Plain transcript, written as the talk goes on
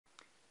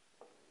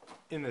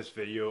In this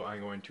video, I'm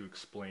going to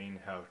explain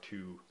how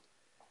to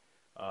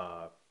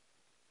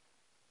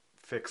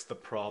fix the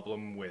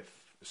problem with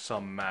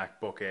some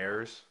MacBook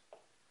Airs.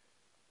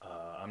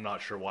 I'm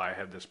not sure why I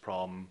had this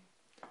problem,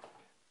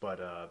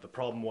 but the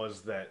problem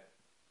was that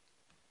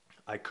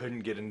I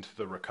couldn't get into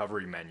the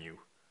recovery menu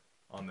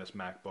on this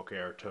MacBook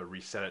Air to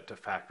reset it to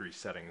factory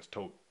settings,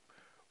 to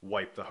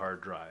wipe the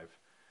hard drive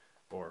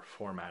or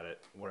format it,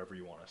 whatever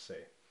you want to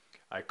say.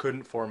 I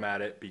couldn't format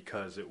it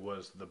because it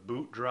was the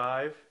boot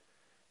drive,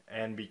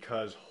 and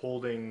because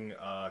holding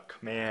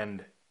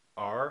Command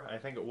R, I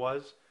think it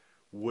was,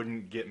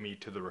 wouldn't get me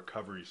to the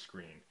recovery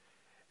screen.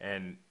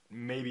 And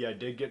maybe I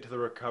did get to the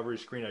recovery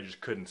screen, I just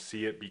couldn't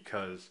see it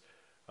because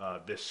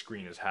this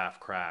screen is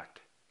half cracked.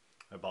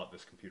 I bought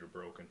this computer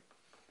broken.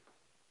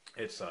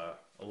 It's a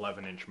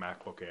 11-inch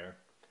MacBook Air.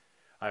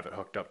 I have it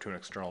hooked up to an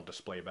external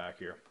display back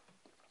here.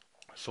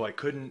 So I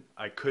couldn't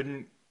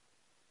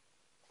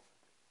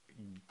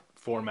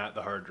format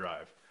the hard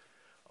drive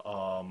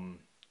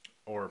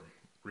or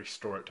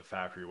restore it to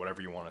factory,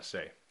 whatever you want to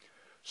say.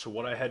 So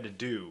what I had to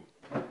do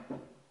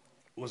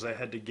was I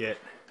had to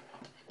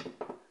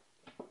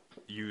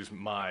use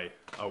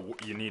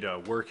you need a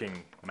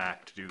working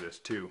Mac to do this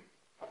too.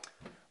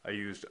 I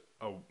used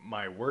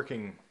my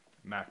working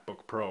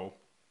MacBook Pro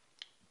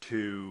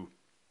to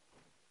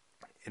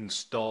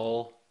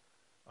install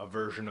a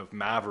version of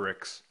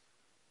Mavericks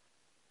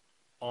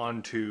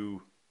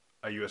onto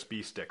a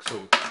USB stick.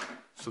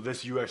 So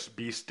this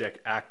USB stick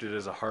acted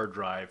as a hard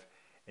drive,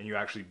 and you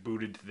actually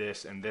booted to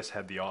this, and this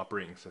had the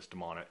operating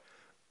system on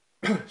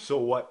it. So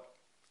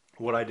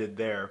what I did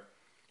there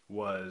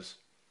was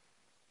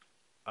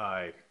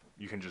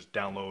you can just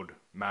download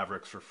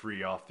Mavericks for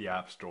free off the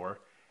App Store,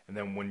 and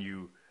then when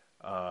you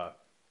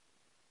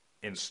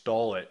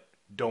install it,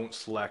 don't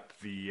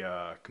select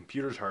the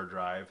computer's hard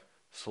drive,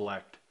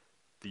 select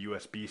the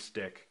USB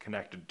stick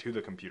connected to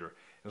the computer.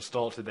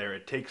 Install it to there.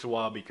 It takes a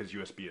while because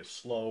USB is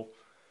slow,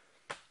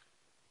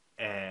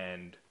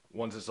 and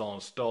once it's all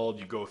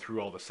installed, you go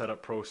through all the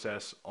setup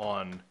process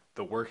on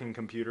the working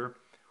computer.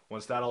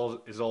 Once that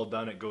is all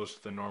done, it goes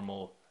to the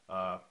normal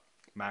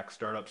Mac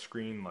startup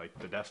screen, like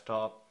the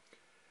desktop.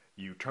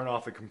 You turn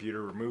off the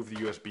computer, remove the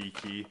USB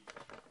key,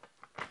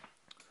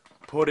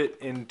 put it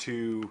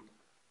into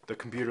the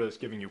computer that's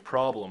giving you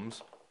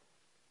problems,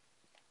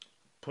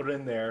 put it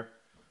in there,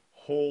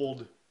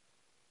 hold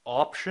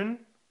Option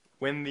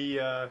when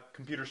the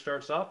computer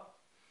starts up,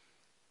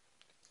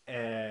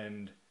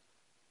 and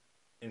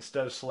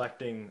instead of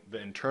selecting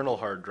the internal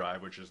hard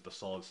drive, which is the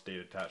solid state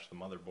attached to the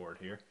motherboard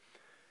here,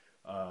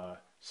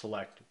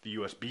 select the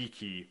USB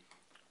key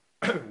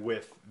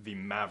with the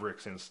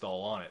Mavericks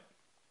install on it,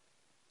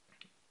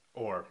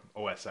 or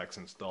OS X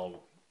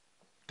install.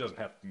 Doesn't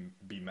have to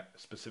be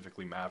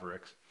specifically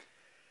Mavericks.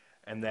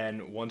 And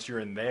then once you're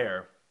in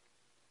there,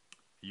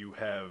 you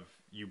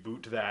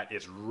boot to that.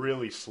 It's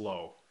really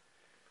slow,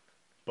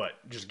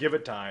 but just give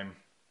it time.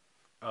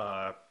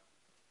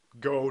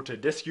 Go to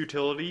disk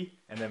utility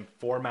and then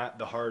format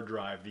the hard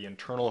drive, the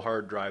internal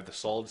hard drive, the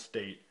solid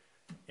state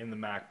in the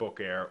MacBook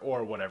Air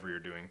or whatever you're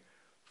doing.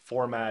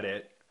 Format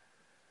it.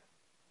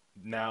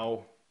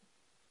 Now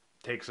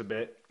takes a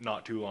bit,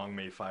 not too long,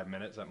 maybe 5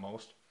 minutes at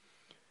most.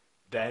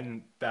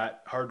 Then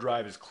that hard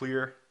drive is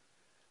clear.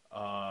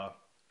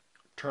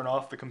 Turn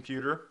off the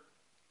computer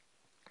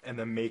and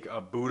then make a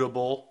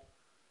bootable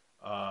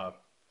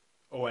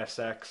OS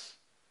X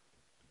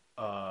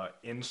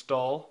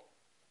install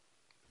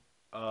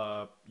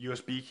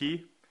USB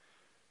key,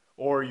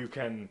 or you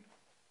can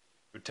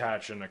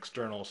attach an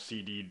external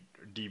CD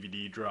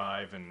DVD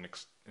drive and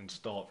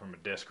install it from a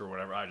disk or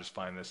whatever. I just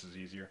find this is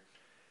easier.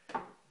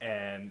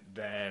 And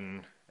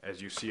then,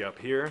 as you see up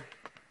here,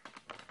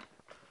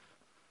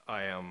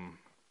 I am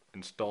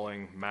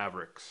installing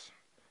Mavericks,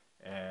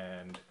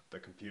 and the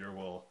computer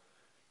will,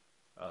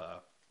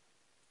 as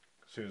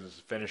soon as it's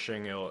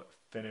finishing, it'll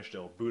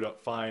boot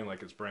up fine,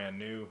 like it's brand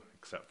new,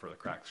 except for the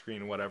cracked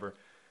screen and whatever.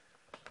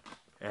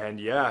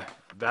 And yeah,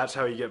 that's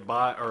how you get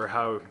by, or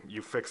how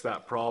you fix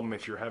that problem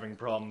if you're having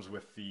problems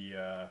with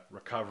the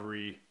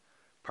recovery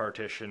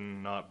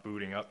partition not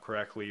booting up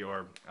correctly,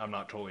 or I'm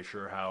not totally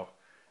sure how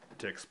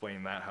to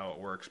explain that, how it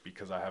works,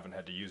 because I haven't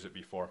had to use it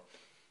before.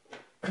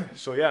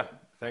 So yeah,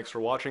 thanks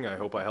for watching. I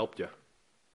hope I helped you.